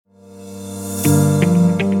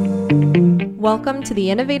Welcome to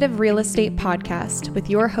the Innovative Real Estate Podcast with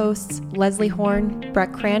your hosts, Leslie Horn,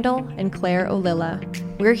 Brett Crandall, and Claire Olilla.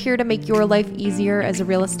 We're here to make your life easier as a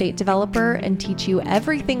real estate developer and teach you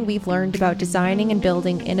everything we've learned about designing and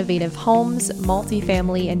building innovative homes,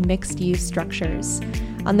 multifamily, and mixed-use structures.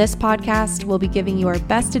 On this podcast, we'll be giving you our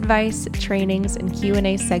best advice, trainings, and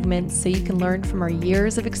Q&A segments so you can learn from our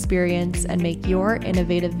years of experience and make your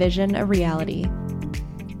innovative vision a reality.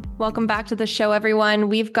 Welcome back to the show, everyone.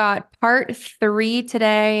 We've got part 3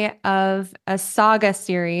 today of a saga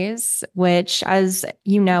series, which, as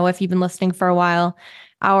you know, if you've been listening for a while,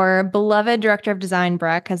 our beloved director of design,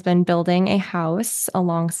 Breck, has been building a house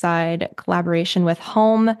alongside collaboration with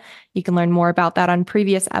Home. You can learn more about that on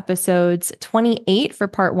previous episodes 28 for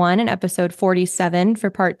part 1 and episode 47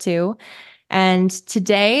 for part 2. And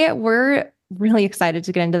today we're really excited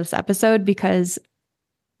to get into this episode because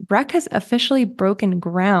Breck has officially broken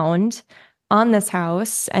ground on this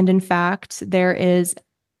house. And in fact, there is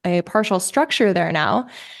a partial structure there now.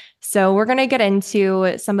 So we're going to get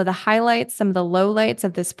into some of the highlights, some of the lowlights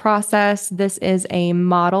of this process. This is a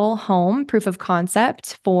model home proof of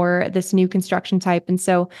concept for this new construction type. And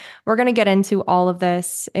so we're going to get into all of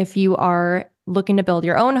this. If you are looking to build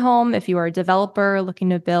your own home, if you are a developer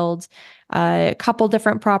looking to build a couple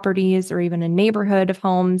different properties or even a neighborhood of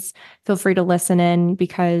homes, feel free to listen in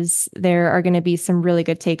because there are going to be some really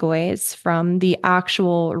good takeaways from the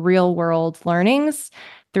actual real world learnings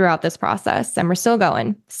throughout this process. And we're still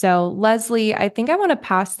going. So Leslie, I think I want to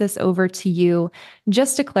pass this over to you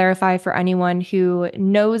just to clarify for anyone who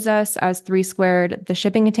knows us as 3 Squared, the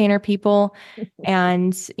shipping container people,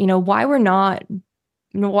 and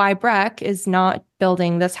why Breck is not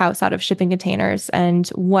building this house out of shipping containers and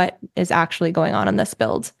what is actually going on in this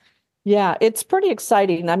build. Yeah, it's pretty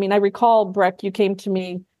exciting. I mean, I recall, Breck, you came to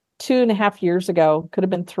me 2.5 years ago, could have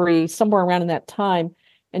been 3, somewhere around in that time.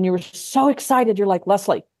 And you were so excited. You're like,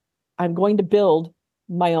 Leslie, I'm going to build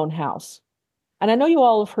my own house. And I know you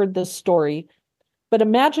all have heard this story, but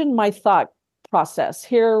imagine my thought process.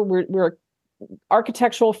 Here, we're an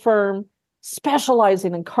architectural firm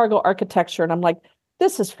specializing in cargo architecture. And I'm like,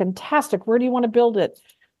 this is fantastic. Where do you want to build it?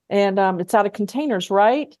 And it's out of containers,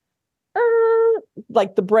 right?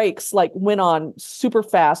 Like the brakes went on super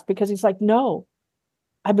fast because he's like, no,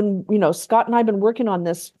 Scott and I have been working on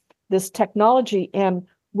this technology and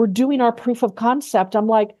we're doing our proof of concept. I'm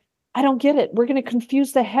like, I don't get it. We're going to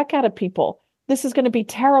confuse the heck out of people. This is going to be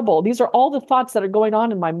terrible. These are all the thoughts that are going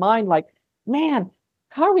on in my mind. Like, man,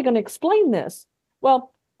 how are we going to explain this?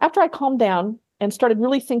 Well, after I calmed down and started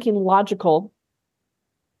really thinking logical,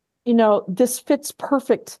 this fits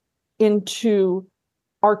perfect into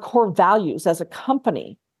our core values as a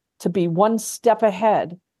company, to be one step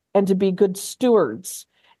ahead and to be good stewards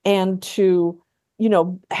and to,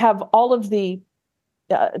 have all of the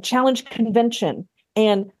challenge convention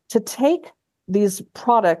and to take these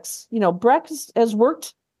products. Breck has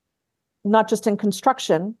worked not just in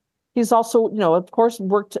construction. He's also, of course,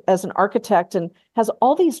 worked as an architect and has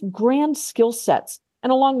all these grand skill sets.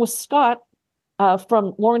 And along with Scott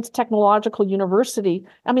from Lawrence Technological University,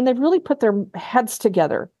 I mean, they've really put their heads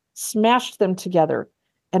together, smashed them together.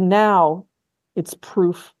 And now it's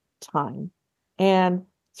proof time. And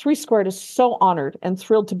 3 Squared is so honored and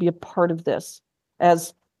thrilled to be a part of this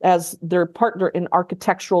as their partner in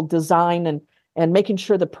architectural design and making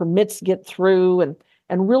sure the permits get through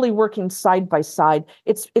and really working side by side.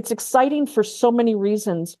 It's exciting for so many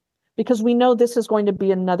reasons because we know this is going to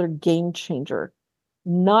be another game changer,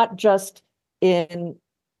 not just in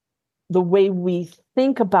the way we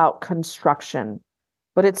think about construction,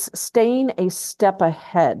 but it's staying a step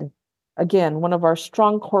ahead. Again, one of our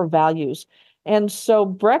strong core values. And so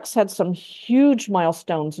Breck's had some huge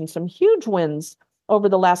milestones and some huge wins over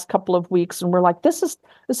the last couple of weeks. And we're like, this is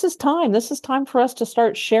time. This is time for us to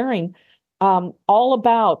start sharing all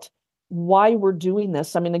about why we're doing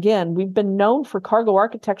this. I mean, again, we've been known for cargo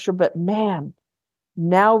architecture, but man,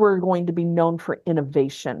 now we're going to be known for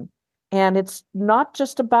innovation. And it's not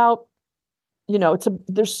just about,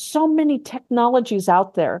 there's so many technologies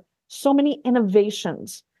out there, so many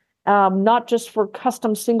innovations, not just for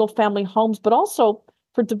custom single family homes, but also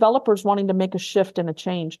for developers wanting to make a shift and a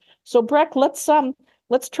change. So Breck, let's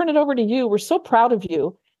turn it over to you. We're so proud of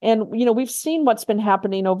you. And, we've seen what's been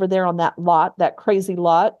happening over there on that lot, that crazy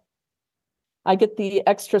lot. I get the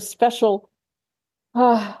extra special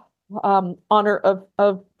honor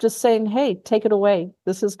of just saying, hey, take it away.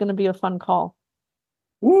 This is going to be a fun call.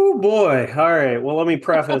 Oh boy. All right. Well, let me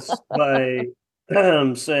preface by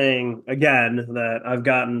saying again that I've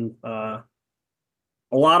gotten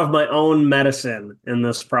a lot of my own medicine in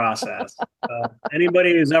this process.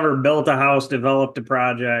 Anybody who's ever built a house, developed a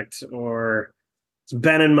project, or it's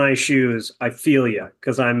been in my shoes, I feel you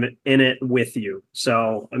because I'm in it with you.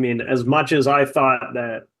 So, I mean, as much as I thought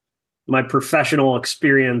that my professional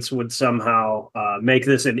experience would somehow make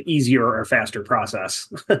this an easier or faster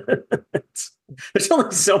process. There's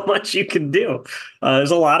only so much you can do.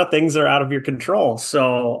 There's a lot of things that are out of your control.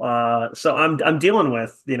 So I'm dealing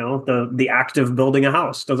with the act of building a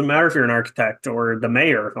house. Doesn't matter if you're an architect or the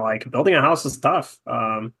mayor. Like building a house is tough,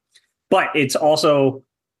 but it's also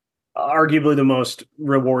arguably the most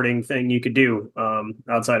rewarding thing you could do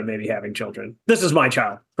outside of maybe having children. This is my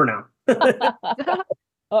child for now.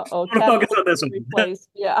 Uh-oh, I'm gonna focus on this one.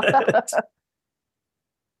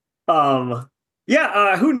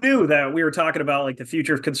 Yeah. Who knew that we were talking about like the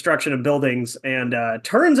future of construction of buildings, and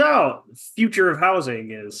turns out future of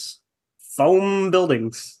housing is foam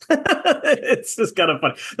buildings. It's just kind of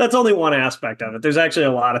fun. That's only one aspect of it. There's actually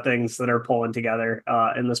a lot of things that are pulling together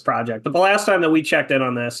in this project. But the last time that we checked in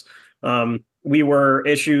on this, we were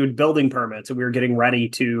issued building permits and we were getting ready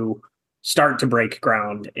to start to break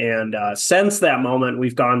ground. And since that moment,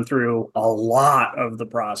 we've gone through a lot of the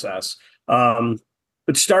process. It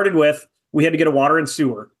started with, we had to get a water and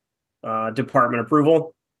sewer department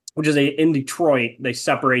approval, which is in Detroit, they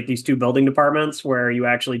separate these two building departments where you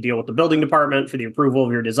actually deal with the building department for the approval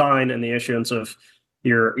of your design and the issuance of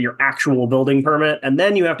your actual building permit. And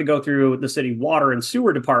then you have to go through the city water and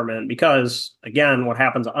sewer department because, again, what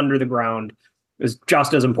happens under the ground is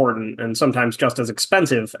just as important and sometimes just as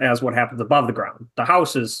expensive as what happens above the ground. The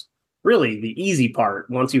house is really the easy part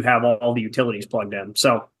once you have all the utilities plugged in.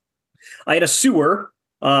 So I had a sewer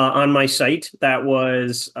on my site that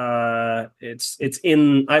was there's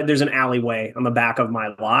an alleyway on the back of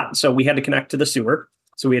my lot. So we had to connect to the sewer.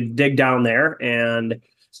 So we had to dig down there and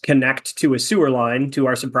connect to a sewer line. To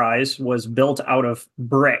our surprise, was built out of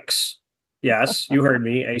bricks. Yes, you heard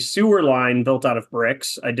me. A sewer line built out of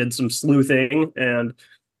bricks. I did some sleuthing, and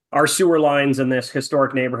our sewer lines in this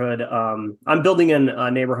historic neighborhood. I'm building in a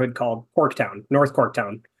neighborhood called Corktown, North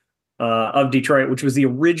Corktown of Detroit, which was the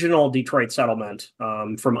original Detroit settlement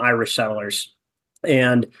from Irish settlers.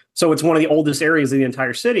 And so it's one of the oldest areas of the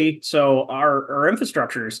entire city. So our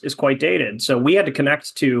infrastructure is quite dated. So we had to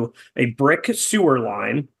connect to a brick sewer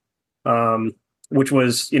line, which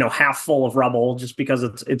was, half full of rubble just because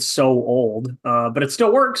it's so old, but it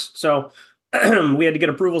still works. So we had to get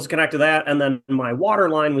approvals to connect to that. And then my water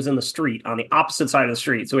line was in the street on the opposite side of the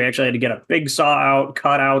street. So we actually had to get a big saw out,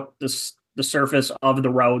 cut out the surface of the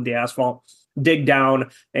road, the asphalt, dig down.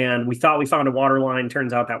 And we thought we found a water line.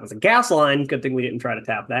 Turns out that was a gas line. Good thing we didn't try to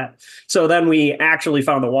tap that. So then we actually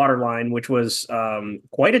found the water line, which was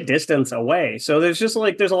quite a distance away. So there's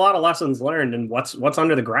a lot of lessons learned and what's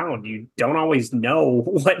under the ground. You don't always know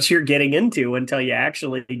what you're getting into until you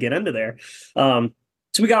actually get into there. So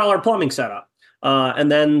we got all our plumbing set up.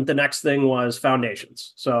 And then the next thing was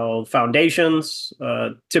foundations. So foundations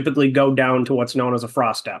typically go down to what's known as a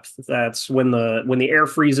frost depth. That's when the air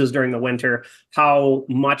freezes during the winter, how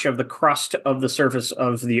much of the crust of the surface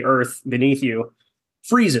of the earth beneath you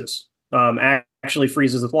freezes, actually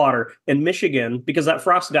freezes with water. In Michigan, because that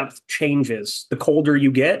frost depth changes, the colder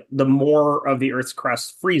you get, the more of the earth's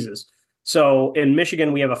crust freezes. So in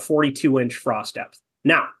Michigan, we have a 42-inch frost depth.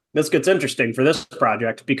 Now, this gets interesting for this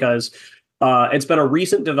project because it's been a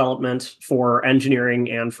recent development for engineering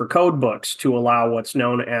and for code books to allow what's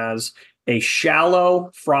known as a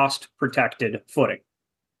shallow frost-protected footing.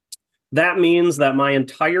 That means that my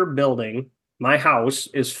entire building, my house,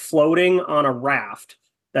 is floating on a raft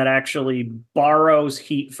that actually borrows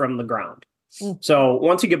heat from the ground. So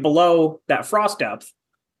once you get below that frost depth,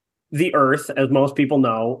 the earth, as most people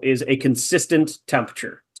know, is a consistent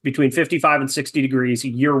temperature. It's between 55 and 60 degrees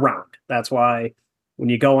year round. That's why when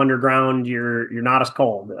you go underground, you're not as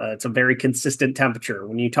cold. It's a very consistent temperature.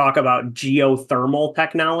 When you talk about geothermal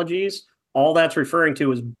technologies, all that's referring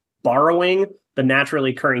to is borrowing the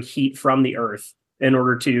naturally occurring heat from the earth in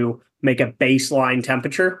order to make a baseline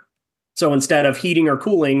temperature. So instead of heating or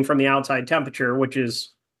cooling from the outside temperature, which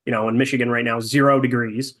is, in Michigan right now, 0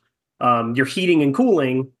 degrees, you're heating and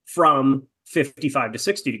cooling from 55 to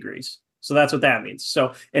 60 degrees. So that's what that means.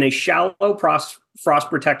 So in a shallow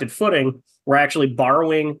frost-protected footing, we're actually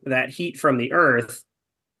borrowing that heat from the earth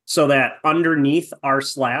so that underneath our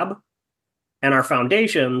slab and our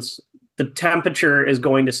foundations, the temperature is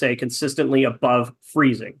going to stay consistently above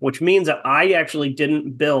freezing, which means that I actually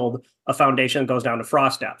didn't build a foundation that goes down to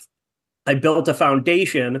frost depth. I built a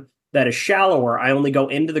foundation that is shallower. I only go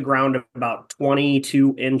into the ground about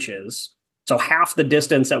 22 inches. So half the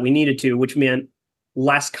distance that we needed to, which meant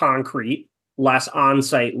less concrete, less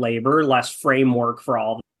on-site labor, less framework for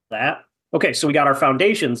all that. Okay, so we got our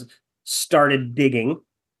foundations, started digging,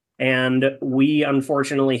 and we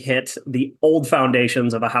unfortunately hit the old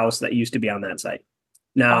foundations of a house that used to be on that site.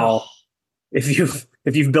 Now, if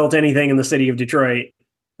you've built anything in the city of Detroit,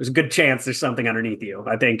 there's a good chance there's something underneath you.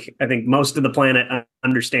 I think most of the planet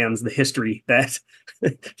understands the history that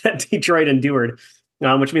that Detroit endured,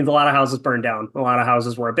 which means a lot of houses burned down, a lot of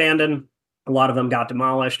houses were abandoned, a lot of them got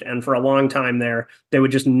demolished, and for a long time there, they would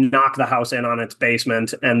just knock the house in on its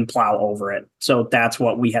basement and plow over it. So that's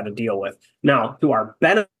what we had to deal with. Now, to our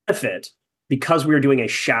benefit, because we were doing a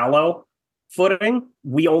shallow footing,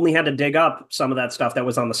 we only had to dig up some of that stuff that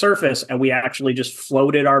was on the surface, and we actually just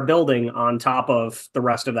floated our building on top of the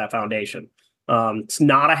rest of that foundation. It's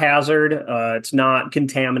not a hazard. It's not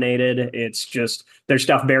contaminated. It's just there's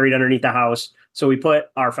stuff buried underneath the house. So we put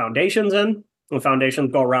our foundations in. The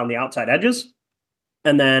foundations go around the outside edges.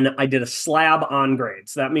 And then I did a slab on grade.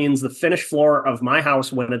 So that means the finished floor of my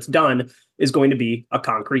house, when it's done, is going to be a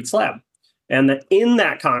concrete slab. And in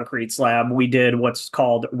that concrete slab, we did what's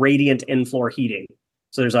called radiant in-floor heating.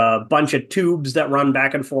 So there's a bunch of tubes that run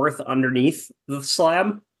back and forth underneath the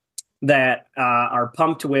slab that are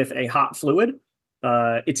pumped with a hot fluid.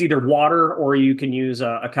 It's either water or you can use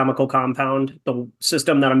a chemical compound. The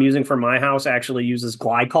system that I'm using for my house actually uses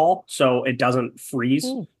glycol, so it doesn't freeze.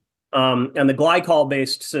 And the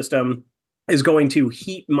glycol-based system is going to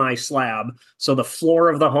heat my slab. So the floor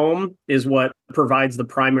of the home is what provides the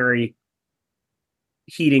primary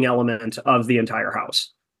heating element of the entire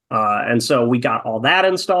house. And so we got all that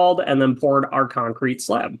installed and then poured our concrete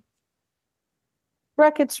slab.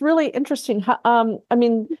 Breck, it's really interesting.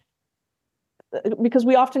 Because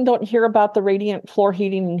we often don't hear about the radiant floor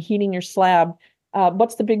heating and heating your slab.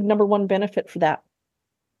 What's the big number one benefit for that?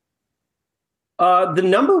 The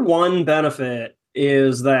number one benefit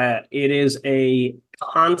is that it is a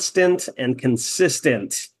constant and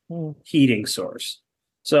consistent heating source.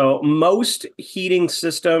 So most heating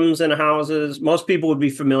systems in houses, most people would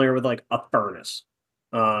be familiar with like a furnace.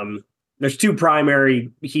 There's two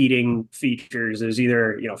primary heating features. There's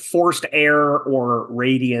either, forced air or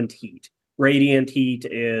radiant heat. Radiant heat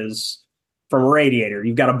is from a radiator.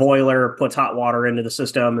 You've got a boiler, puts hot water into the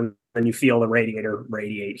system, and then you feel the radiator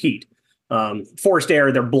radiate heat. Forced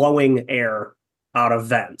air, they're blowing air out of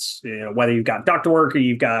vents. Whether you've got ductwork or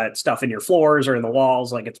you've got stuff in your floors or in the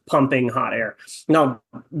walls, like it's pumping hot air. Now,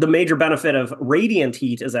 the major benefit of radiant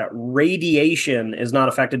heat is that radiation is not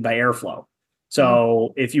affected by airflow.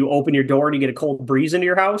 So if you open your door and you get a cold breeze into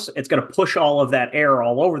your house, it's going to push all of that air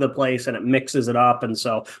all over the place and it mixes it up. And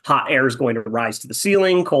so hot air is going to rise to the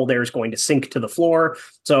ceiling. Cold air is going to sink to the floor.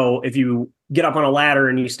 So if you get up on a ladder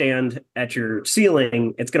and you stand at your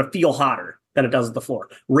ceiling, it's going to feel hotter than it does at the floor.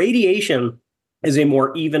 Radiation is a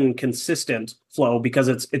more even, consistent flow because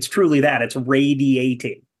it's truly that. It's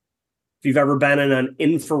radiating. If you've ever been in an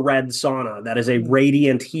infrared sauna, that is a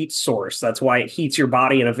radiant heat source. That's why it heats your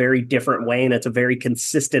body in a very different way, and it's a very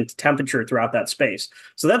consistent temperature throughout that space.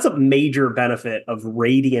 So that's a major benefit of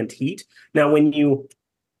radiant heat. Now, when you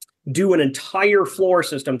do an entire floor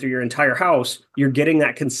system through your entire house, you're getting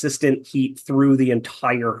that consistent heat through the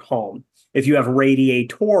entire home. If you have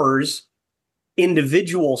radiators,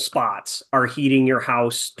 individual spots are heating your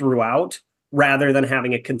house throughout rather than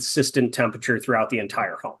having a consistent temperature throughout the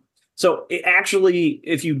entire home. So it actually,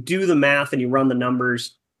 if you do the math and you run the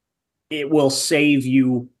numbers, it will save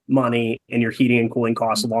you money in your heating and cooling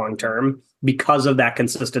costs long term because of that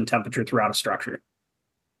consistent temperature throughout a structure.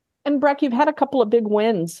 And Breck, you've had a couple of big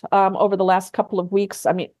wins over the last couple of weeks.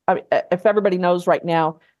 I mean, if everybody knows right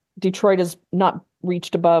now, Detroit has not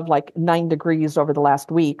reached above like 9 degrees over the last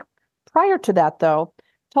week. Prior to that, though,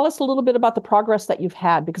 tell us a little bit about the progress that you've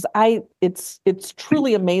had, because it's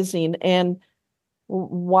truly amazing, and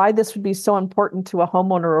why this would be so important to a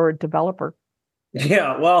homeowner or a developer.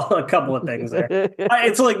 Yeah, well, a couple of things there.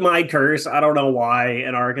 It's like my curse. I don't know why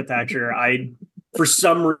in architecture, I, for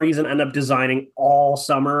some reason, end up designing all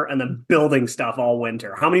summer and then building stuff all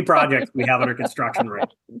winter. How many projects we have under construction right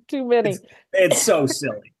now? Too many. It's so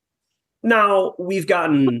silly. Now, we've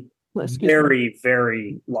gotten very,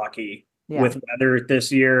 very lucky with weather this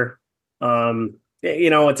year.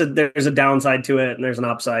 There's a downside to it and there's an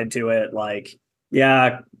upside to it. Like,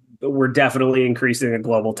 yeah, we're definitely increasing the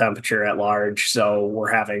global temperature at large. So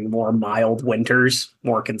we're having more mild winters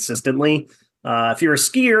more consistently. If you're a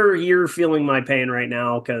skier, you're feeling my pain right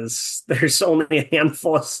now because there's only a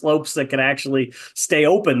handful of slopes that can actually stay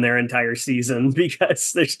open their entire season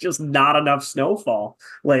because there's just not enough snowfall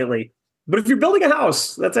lately. But if you're building a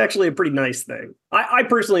house, that's actually a pretty nice thing. I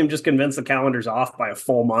personally am just convinced the calendar's off by a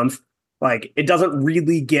full month. Like it doesn't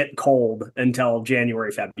really get cold until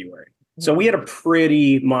January, February. So we had a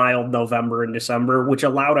pretty mild November and December, which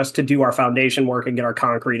allowed us to do our foundation work and get our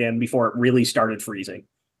concrete in before it really started freezing.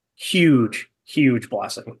 Huge, huge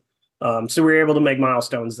blessing. So we were able to make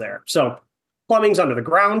milestones there. So plumbing's under the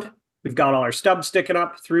ground. We've got all our stubs sticking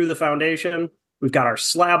up through the foundation. We've got our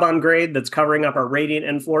slab on grade that's covering up our radiant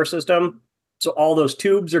in-floor system. So all those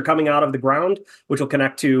tubes are coming out of the ground, which will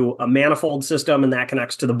connect to a manifold system, and that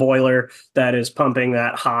connects to the boiler that is pumping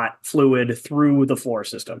that hot fluid through the floor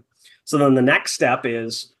system. So then the next step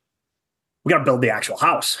is we got to build the actual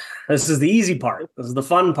house. This is the easy part. This is the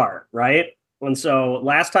fun part, right? And so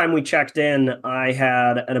last time we checked in, I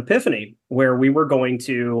had an epiphany where we were going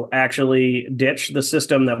to actually ditch the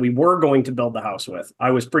system that we were going to build the house with.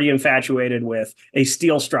 I was pretty infatuated with a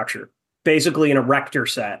steel structure, basically an erector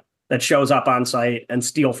set that shows up on site and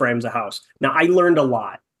steel frames a house. Now, I learned a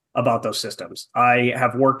lot about those systems. I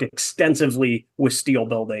have worked extensively with steel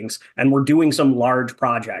buildings, and we're doing some large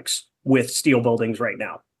projects with steel buildings right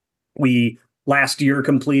now. We last year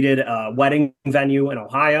completed a wedding venue in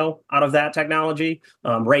Ohio out of that technology.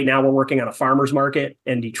 Right now, we're working on a farmer's market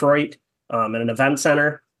in Detroit and an event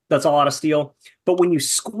center that's all out of steel. But when you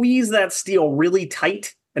squeeze that steel really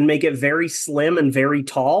tight and make it very slim and very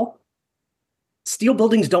tall, steel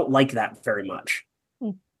buildings don't like that very much.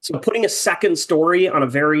 So putting a second story on a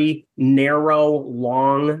very narrow,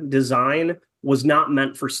 long design was not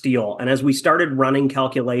meant for steel. And as we started running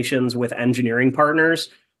calculations with engineering partners,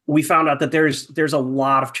 we found out that there's a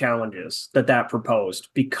lot of challenges that proposed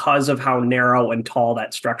because of how narrow and tall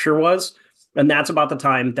that structure was. And that's about the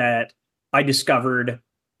time that I discovered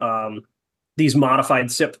these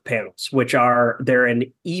modified SIP panels, they're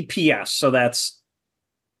an EPS. So that's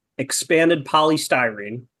expanded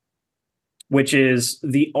polystyrene, which is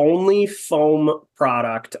the only foam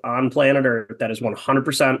product on planet Earth that is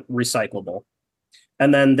 100% recyclable.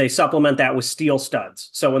 And then they supplement that with steel studs.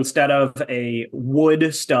 So instead of a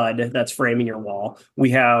wood stud that's framing your wall, we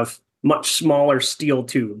have much smaller steel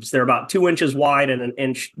tubes. They're about 2 inches wide and 1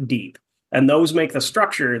 inch deep. And those make the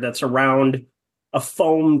structure that's around a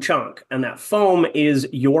foam chunk. And that foam is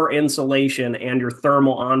your insulation and your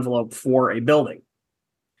thermal envelope for a building.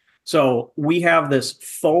 So we have this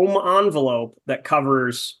foam envelope that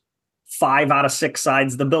covers 5 out of 6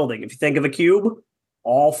 sides of the building. If you think of a cube,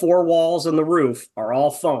 all 4 walls and the roof are all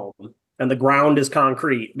foam, and the ground is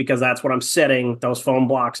concrete because that's what I'm setting those foam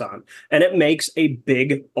blocks on. And it makes a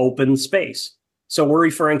big open space. So we're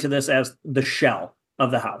referring to this as the shell of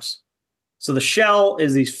the house. So the shell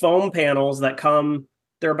is these foam panels that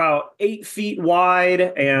they're about 8 feet wide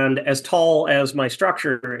and as tall as my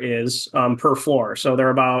structure is per floor. So they're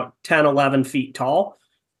about 10, 11 feet tall.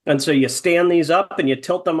 And so you stand these up and you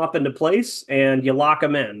tilt them up into place and you lock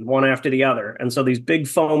them in one after the other. And so these big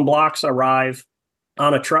foam blocks arrive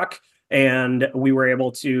on a truck, and we were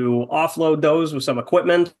able to offload those with some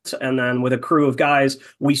equipment. And then with a crew of guys,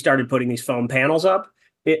 we started putting these foam panels up.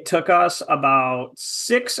 It took us about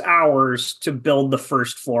 6 hours to build the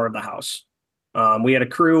first floor of the house. We had a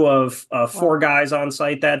crew of 4 guys on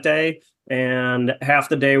site that day. And half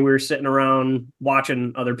the day we were sitting around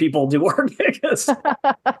watching other people do work because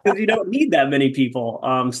you don't need that many people.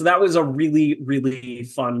 So that was a really, really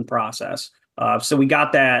fun process. So we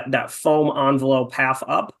got that foam envelope half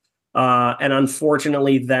up. And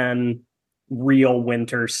unfortunately, then real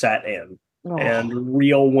winter set in. Oh. And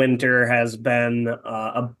real winter has been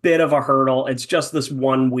a bit of a hurdle. It's just this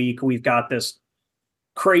 1 week. We've got this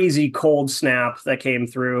crazy cold snap that came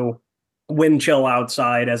through. Wind chill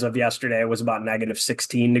outside as of yesterday was about negative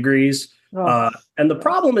 16 degrees. Oh. And the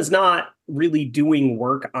problem is not really doing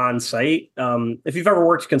work on site. If you've ever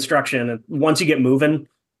worked construction, once you get moving,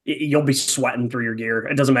 you'll be sweating through your gear.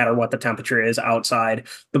 It doesn't matter what the temperature is outside.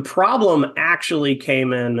 The problem actually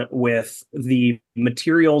came in with the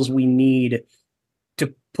materials we need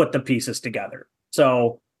to put the pieces together.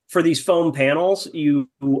 So for these foam panels, you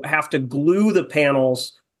have to glue the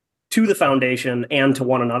panels to the foundation and to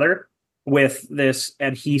one another with this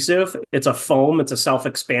adhesive. It's a foam. It's a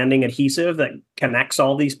self-expanding adhesive that connects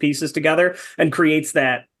all these pieces together and creates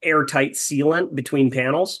that airtight sealant between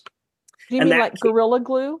panels. Do you mean like Gorilla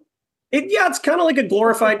Glue? It's kind of like a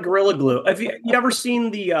glorified Gorilla Glue. Have you ever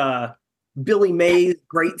seen the Billy Mays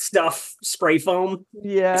Great Stuff spray foam?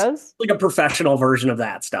 Yes. It's like a professional version of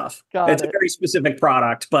that stuff. It's a very specific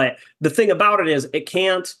product, but the thing about it is it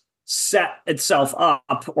can't set itself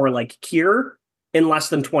up or like cure in less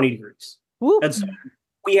than 20 degrees. Whoop. And so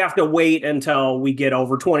we have to wait until we get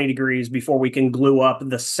over 20 degrees before we can glue up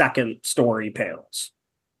the second story panels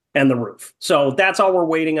and the roof. So that's all we're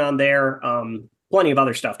waiting on there. plenty of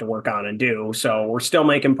other stuff to work on and do. So we're still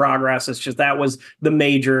making progress. It's just that was the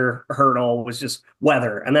major hurdle, was just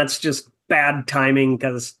weather. And that's just bad timing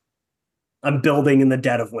because I'm building in the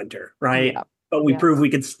dead of winter, right? Yeah. But we proved we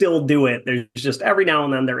could still do it. There's just every now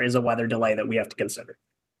and then there is a weather delay that we have to consider.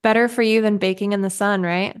 Better for you than baking in the sun,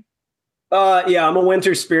 right? Yeah, I'm a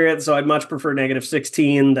winter spirit, so I'd much prefer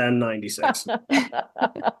 -16 than 96.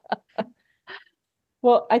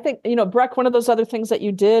 Well, I think, Breck, one of those other things that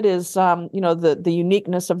you did is, the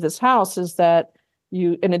uniqueness of this house is that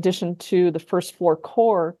you, in addition to the first floor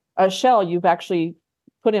core shell, you've actually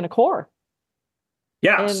put in a core.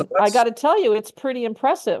 Yeah. And so I got to tell you, it's pretty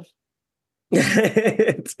impressive.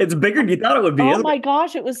 it's bigger than you thought it would be. Oh my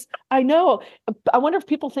gosh, I know. I wonder if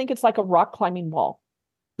people think it's like a rock climbing wall.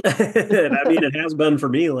 I mean, it has been for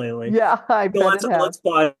me lately. Yeah, I bet let's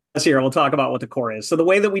pause here. We'll talk about what the core is. So the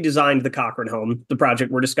way that we designed the Cochrane home, the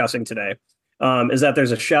project we're discussing today, is that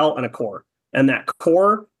there's a shell and a core. And that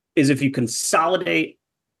core is if you consolidate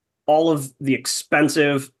all of the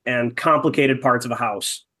expensive and complicated parts of a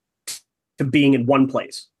house to being in one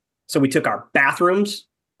place. So we took our bathrooms,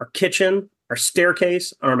 our kitchen, our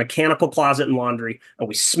staircase, our mechanical closet and laundry, and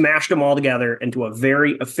we smashed them all together into a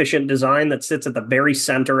very efficient design that sits at the very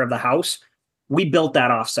center of the house. We built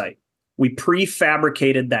that offsite. We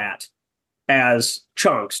prefabricated that as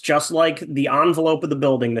chunks, just like the envelope of the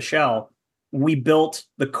building, the shell. We built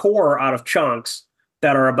the core out of chunks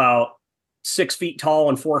that are about 6 feet tall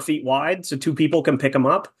and 4 feet wide, so 2 people can pick them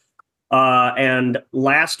up. And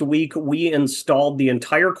last week, we installed the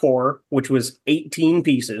entire core, which was 18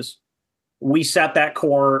 pieces. We set that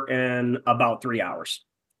core in about 3 hours.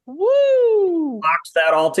 Woo! Locked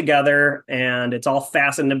that all together, and it's all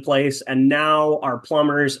fastened in place. And now our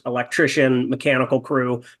plumbers, electrician, mechanical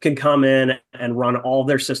crew can come in and run all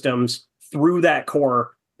their systems through that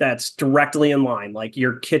core that's directly in line. Like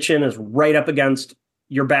your kitchen is right up against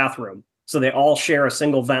your bathroom. So they all share a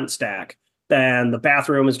single vent stack. Then the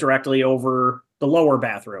bathroom is directly over the lower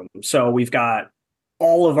bathroom. So we've got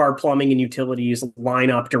all of our plumbing and utilities line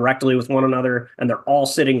up directly with one another, and they're all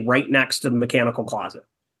sitting right next to the mechanical closet.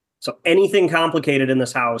 So anything complicated in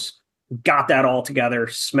this house, got that all together,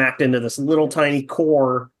 smacked into this little tiny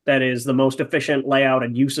core that is the most efficient layout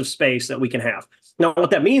and use of space that we can have. Now, what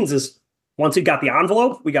that means is once we got the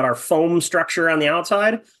envelope, we got our foam structure on the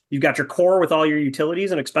outside, you've got your core with all your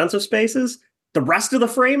utilities and expensive spaces. The rest of the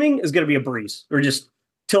framing is going to be a breeze. We're just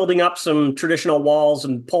tilting up some traditional walls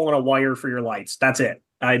and pulling a wire for your lights. That's it.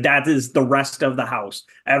 That is the rest of the house.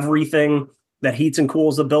 Everything that heats and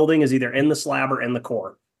cools the building is either in the slab or in the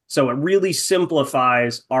core. So it really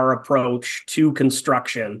simplifies our approach to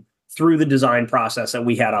construction through the design process that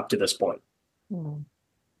we had up to this point.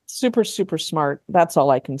 Super, super smart. That's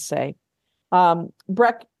all I can say.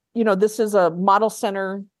 Breck, this is a model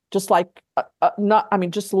center, just like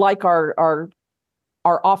just like our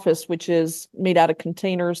office, which is made out of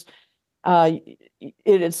containers. It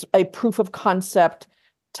is a proof of concept.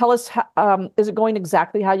 Tell us, is it going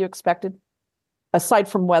exactly how you expected, aside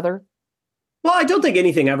from weather? Well, I don't think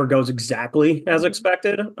anything ever goes exactly as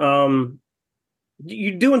expected.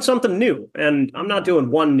 You're doing something new, and I'm not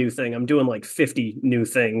doing one new thing. I'm doing like 50 new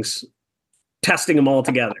things, testing them all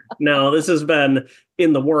together. Now, this has been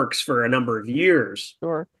in the works for a number of years.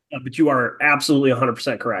 Sure. But you are absolutely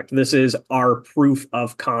 100% correct. This is our proof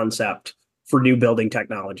of concept for new building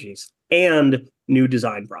technologies and new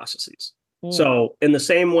design processes. So in the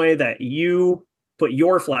same way that you put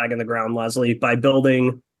your flag in the ground, Leslie, by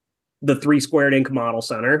building the 3 Squared Inc. Model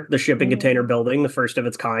Center, the shipping container building, the first of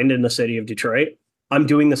its kind in the city of Detroit, I'm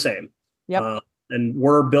doing the same. Yep. And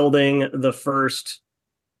we're building the first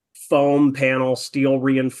foam panel, steel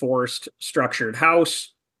reinforced structured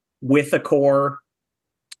house with a core,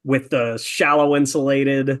 with the shallow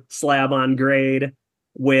insulated slab on grade,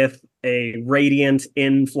 with a radiant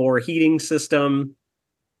in-floor heating system.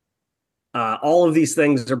 All of these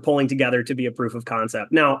things are pulling together to be a proof of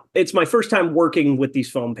concept. Now, it's my first time working with these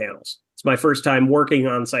foam panels. It's my first time working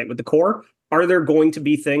on site with the core. Are there going to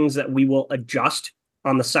be things that we will adjust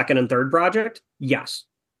on the second and third project? Yes.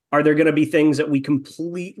 Are there going to be things that we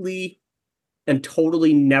completely and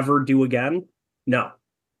totally never do again? No.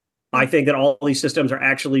 I think that all these systems are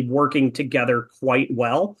actually working together quite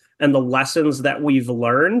well. And the lessons that we've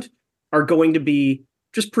learned are going to be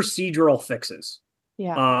just procedural fixes.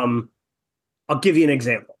 Yeah. I'll give you an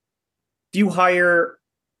example. If you hire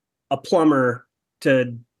a plumber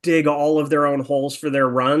to dig all of their own holes for their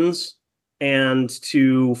runs and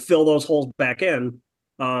to fill those holes back in,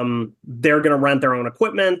 they're going to rent their own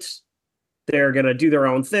equipment. They're going to do their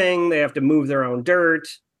own thing. They have to move their own dirt.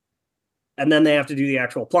 And then they have to do the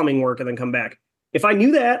actual plumbing work and then come back. If I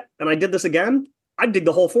knew that and I did this again, I'd dig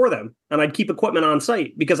the hole for them and I'd keep equipment on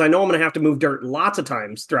site because I know I'm going to have to move dirt lots of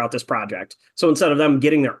times throughout this project. So instead of them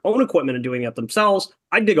getting their own equipment and doing it themselves,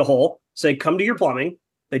 I'd dig a hole, say, come do your plumbing.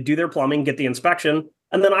 They'd do their plumbing, get the inspection,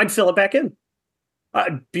 and then I'd fill it back in.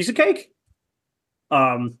 Piece of cake.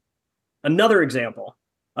 Another example,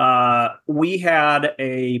 we had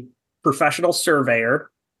a professional surveyor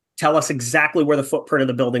tell us exactly where the footprint of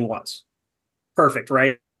the building was. Perfect,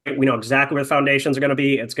 right? We know exactly where the foundations are going to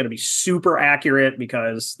be. It's going to be super accurate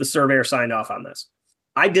because the surveyor signed off on this.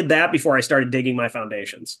 I did that before I started digging my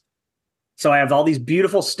foundations. So I have all these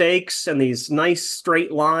beautiful stakes and these nice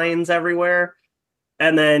straight lines everywhere.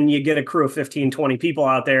 And then you get a crew of 15, 20 people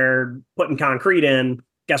out there putting concrete in.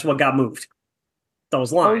 Guess what got moved?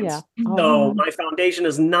 Those lines. Oh, yeah. So my foundation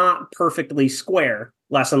is not perfectly square.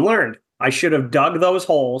 Lesson learned. I should have dug those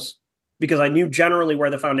holes because I knew generally where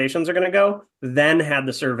the foundations are going to go, then had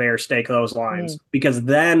the surveyor stake those lines. Because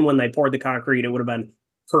then when they poured the concrete, it would have been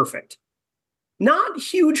perfect. Not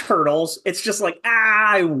huge hurdles. It's just like,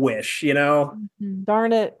 I wish,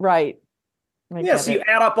 Darn it. Right. So you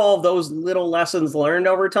add up all of those little lessons learned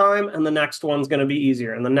over time, and the next one's going to be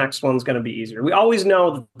easier, and the next one's going to be easier. We always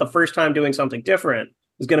know that the first time doing something different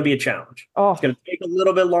is going to be a challenge. It's going to take a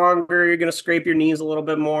little bit longer. You're going to scrape your knees a little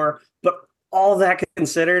bit more. But all that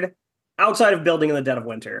considered, outside of building in the dead of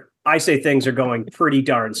winter, I say things are going pretty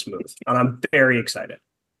darn smooth, and I'm very excited.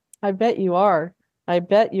 I bet you are. I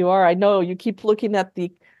know you keep looking at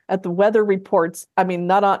the weather reports. I mean,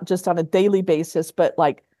 not just on a daily basis, but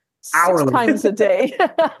like hourly. 6 times a day.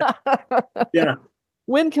 Yeah.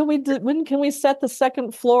 When can we set the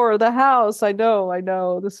second floor of the house? I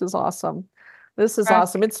know. This is awesome.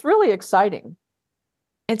 Awesome. It's really exciting.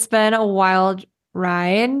 It's been a wild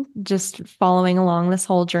ride just following along this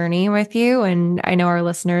whole journey with you. And I know our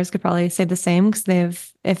listeners could probably say the same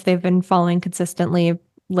because if they've been following consistently,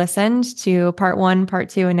 listened to part 1, part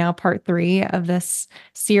 2, and now part 3 of this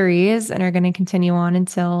series and are going to continue on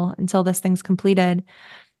until this thing's completed.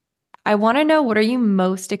 I want to know, what are you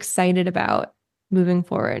most excited about moving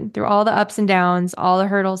forward through all the ups and downs, all the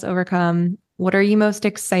hurdles overcome? What are you most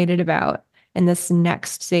excited about in this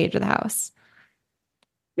next stage of the house?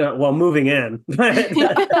 Well, moving in. No,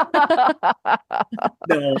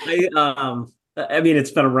 I mean,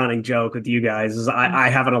 it's been a running joke with you guys. I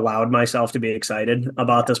haven't allowed myself to be excited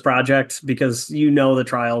about this project because the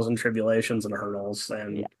trials and tribulations and hurdles,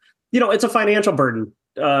 and it's a financial burden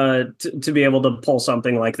to be able to pull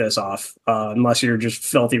something like this off, unless you're just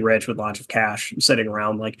filthy rich with lots of cash sitting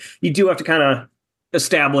around. Like, you do have to kind of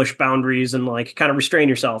establish boundaries and like kind of restrain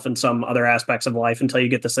yourself in some other aspects of life until you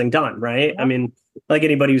get this thing done, right? I mean, like,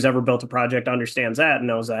 anybody who's ever built a project understands that and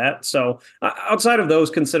knows that. So outside of those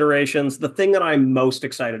considerations, the thing that I'm most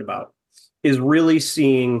excited about is really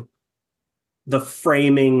seeing the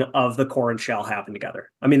framing of the core and shell happen together.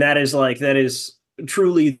 I mean, that is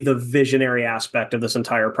truly the visionary aspect of this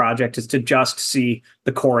entire project, is to just see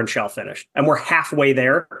the core and shell finished. And we're halfway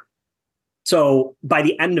there. So by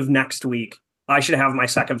the end of next week, I should have my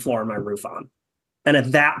second floor and my roof on. And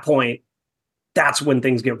at that point, that's when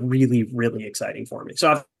things get really, really exciting for me.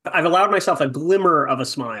 So I've allowed myself a glimmer of a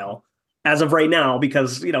smile as of right now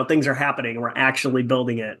because, things are happening and we're actually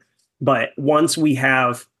building it. But once we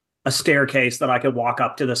have a staircase that I could walk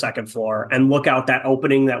up to the second floor and look out that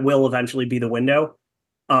opening that will eventually be the window,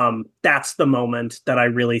 that's the moment that I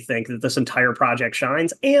really think that this entire project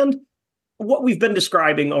shines. And what we've been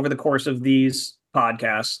describing over the course of these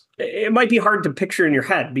podcasts, it might be hard to picture in your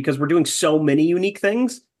head because we're doing so many unique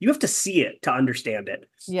things. You have to see it to understand it.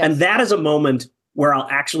 Yes. And that is a moment where I'll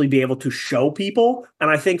actually be able to show people.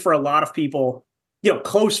 And I think for a lot of people,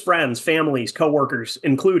 close friends, families, coworkers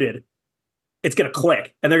included, it's going to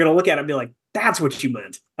click and they're going to look at it and be like, that's what you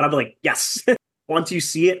meant. And I'll be like, yes. Once you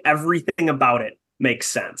see it, everything about it makes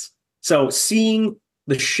sense. So seeing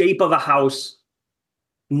the shape of a house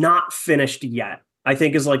not finished yet, I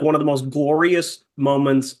think, is like one of the most glorious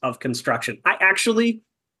moments of construction. I actually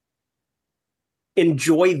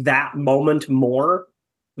enjoy that moment more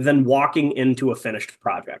than walking into a finished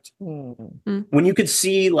project. Mm-hmm. When you could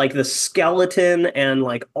see like the skeleton and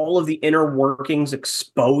like all of the inner workings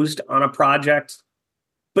exposed on a project,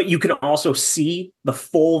 but you can also see the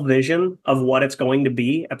full vision of what it's going to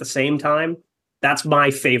be at the same time. That's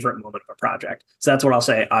my favorite moment of a project. So that's what I'll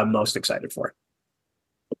say I'm most excited for.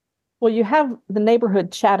 Well, you have the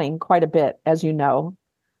neighborhood chatting quite a bit, as you know.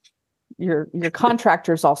 Your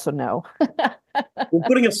contractors also know. We're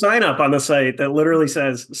putting a sign up on the site that literally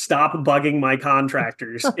says, "Stop bugging my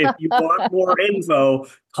contractors. If you want more info,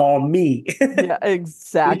 call me." Yeah,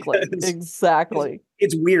 exactly. Exactly.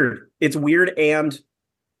 It's weird. It's weird. And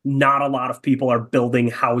not a lot of people are building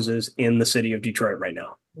houses in the city of Detroit right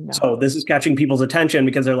now. No. So this is catching people's attention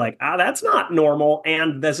because they're like, that's not normal.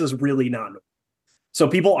 And this is really not normal. So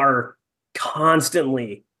people are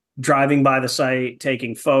constantly driving by the site,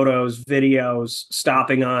 taking photos, videos,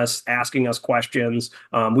 stopping us, asking us questions.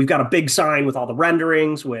 We've got a big sign with all the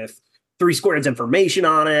renderings, with 3 Squared's information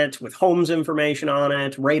on it, with Homes information on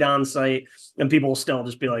it, right on site. And people will still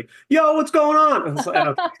just be like, yo, what's going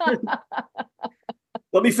on?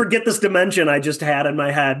 Let me forget this dimension I just had in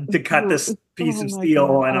my head to cut this piece of steel,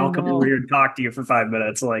 God, and I'll come over here and talk to you for 5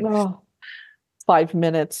 minutes. Like, 5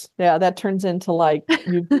 minutes. Yeah, that turns into like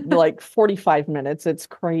 45 minutes. It's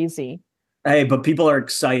crazy. hey, but people are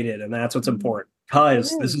excited, and that's what's important,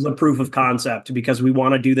 because this is a proof of concept, because we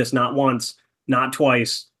want to do this not once, not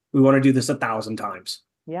twice. We want to do this 1,000 times.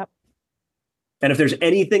 Yep. And if there's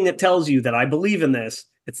anything that tells you that I believe in this,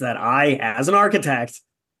 it's that I, as an architect,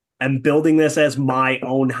 am building this as my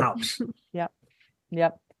own house.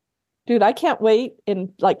 Yep. Dude, I can't wait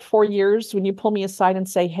in like 4 years when you pull me aside and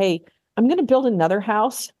say, hey, I'm going to build another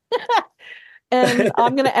house. And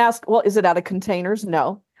I'm going to ask, well, is it out of containers?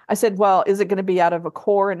 No. I said, well, is it going to be out of a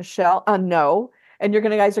core and a shell? No. And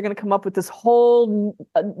guys are going to come up with this whole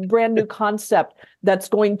brand new concept that's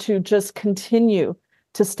going to just continue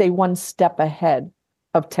to stay one step ahead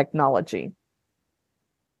of technology.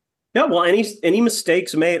 Yeah, well, any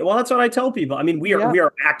mistakes made, well, that's what I tell people. I mean, we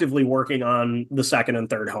are actively working on the second and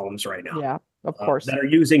third homes right now. Yeah, of course. That are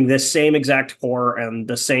using this same exact core and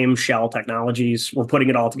the same shell technologies. We're putting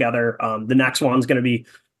it all together. The next one's going to be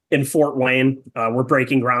in Fort Wayne. We're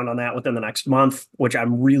breaking ground on that within the next month, which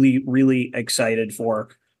I'm really, really excited for.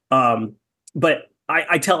 But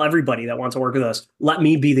I tell everybody that wants to work with us, let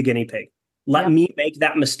me be the guinea pig. Let me make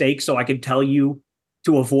that mistake so I can tell you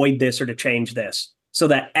to avoid this or to change this, so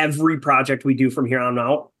that every project we do from here on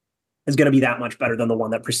out is going to be that much better than the one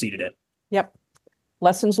that preceded it. Yep.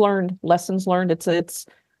 Lessons learned. It's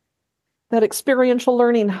that experiential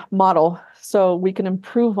learning model, so we can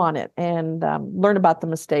improve on it and learn about the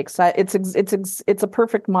mistakes. It's a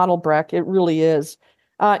perfect model, Breck. It really is.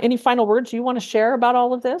 Any final words you want to share about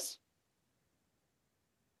all of this?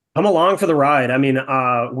 Come along for the ride. I mean,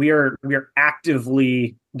 we are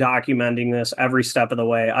actively documenting this every step of the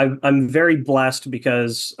way. I'm very blessed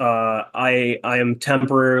because I am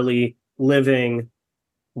temporarily living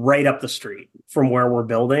right up the street from where we're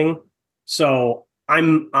building. So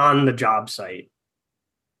I'm on the job site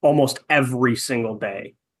almost every single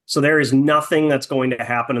day. So there is nothing that's going to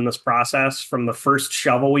happen in this process from the first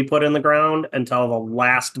shovel we put in the ground until the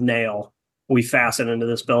last nail we fasten into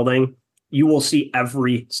this building. You will see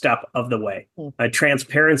every step of the way.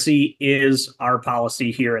 Transparency is our policy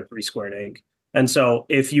here at 3 Squared Inc. And so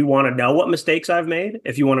if you want to know what mistakes I've made,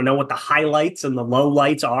 if you want to know what the highlights and the low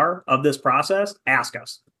lights are of this process, ask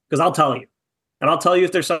us, because I'll tell you. And I'll tell you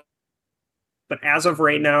if there's something. But as of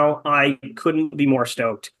right now, I couldn't be more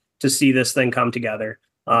stoked to see this thing come together.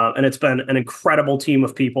 And it's been an incredible team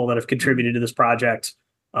of people that have contributed to this project,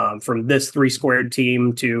 from this 3 Squared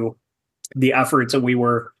team to the efforts that we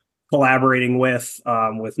were collaborating with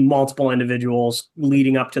multiple individuals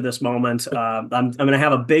leading up to this moment. I'm going to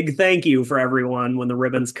have a big thank you for everyone when the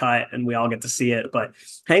ribbon's cut and we all get to see it. But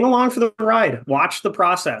hang along for the ride. Watch the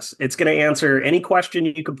process. It's going to answer any question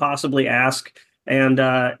you could possibly ask. And,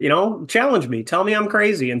 challenge me. Tell me I'm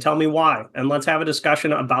crazy and tell me why. And let's have a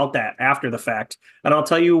discussion about that after the fact. And I'll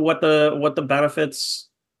tell you what the benefits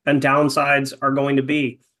and downsides are going to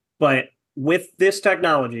be. But with this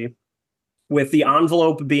technology, with the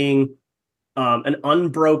envelope being an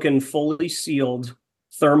unbroken, fully sealed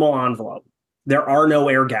thermal envelope, there are no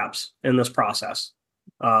air gaps in this process.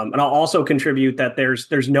 And I'll also contribute that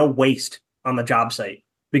there's no waste on the job site,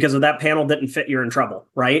 because if that panel didn't fit, you're in trouble,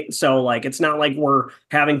 right? So like, it's not like we're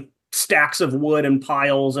having stacks of wood and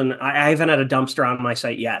piles, and I haven't had a dumpster on my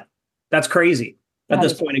site yet. That's crazy at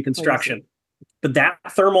this point in construction. Crazy. But that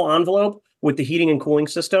thermal envelope with the heating and cooling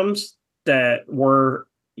systems that we're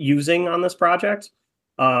using on this project,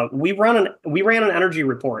 we ran an energy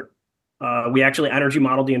report. We actually energy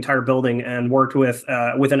modeled the entire building and worked with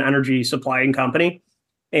an energy supplying company,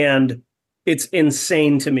 and it's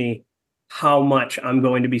insane to me how much I'm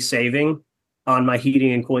going to be saving on my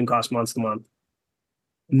heating and cooling costs month to month.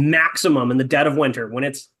 Maximum in the dead of winter when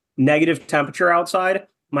it's negative temperature outside,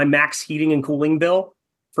 my max heating and cooling bill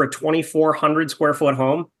for a 2,400 square foot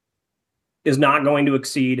home is not going to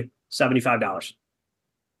exceed $75.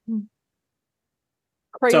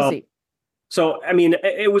 Crazy. So I mean,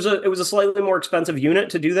 it was a slightly more expensive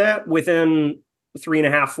unit to do that. Within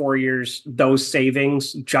 3.5, 4 years, those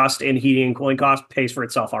savings just in heating and cooling costs pays for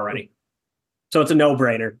itself already. So it's a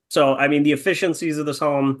no-brainer. So, I mean, the efficiencies of this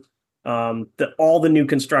home, all the new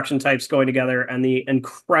construction types going together, and the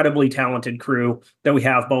incredibly talented crew that we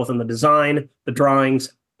have both in the design, the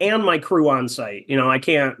drawings, and my crew on site. I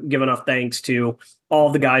can't give enough thanks to all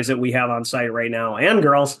the guys that we have on site right now, and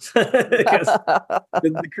girls, because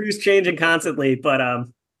the crew's changing constantly. But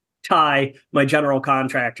Ty, my general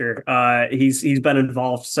contractor, he's been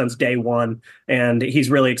involved since day one, and he's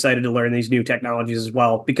really excited to learn these new technologies as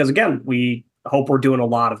well. Because again, we hope we're doing a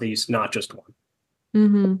lot of these, not just one.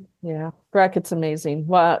 Mm-hmm. Yeah, Breck, it's amazing.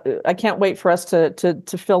 Well, I can't wait for us to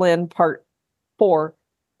fill in part 4,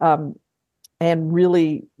 and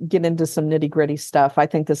really get into some nitty gritty stuff. I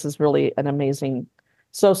think this is really an amazing.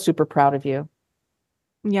 So super proud of you.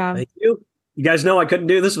 Yeah. Thank you. You guys know I couldn't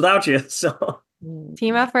do this without you. So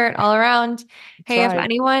team effort all around. Hey, if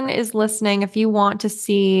anyone is listening, if you want to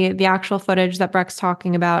see the actual footage that Breck's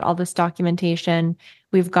talking about, all this documentation,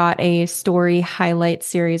 we've got a story highlight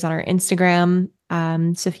series on our Instagram.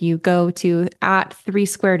 So if you go to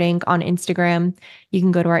 @3squaredinc on Instagram, you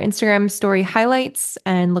can go to our Instagram story highlights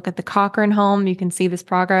and look at the Cochrane home. You can see this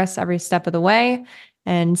progress every step of the way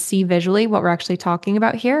and see visually what we're actually talking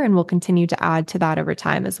about here. And we'll continue to add to that over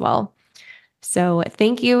time as well. So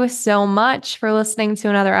thank you so much for listening to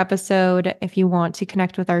another episode. If you want to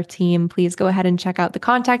connect with our team, please go ahead and check out the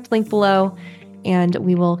contact link below, and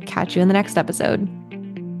we will catch you in the next episode.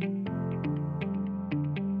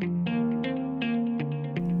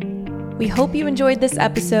 We hope you enjoyed this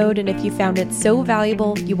episode, and if you found it so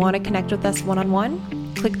valuable you want to connect with us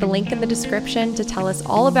one-on-one, click the link in the description to tell us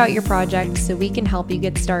all about your project so we can help you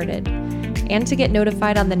get started. And to get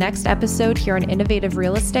notified on the next episode here on Innovative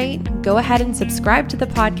Real Estate, go ahead and subscribe to the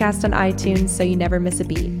podcast on iTunes so you never miss a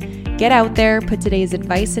beat. Get out there, put today's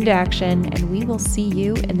advice into action, and we will see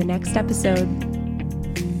you in the next episode.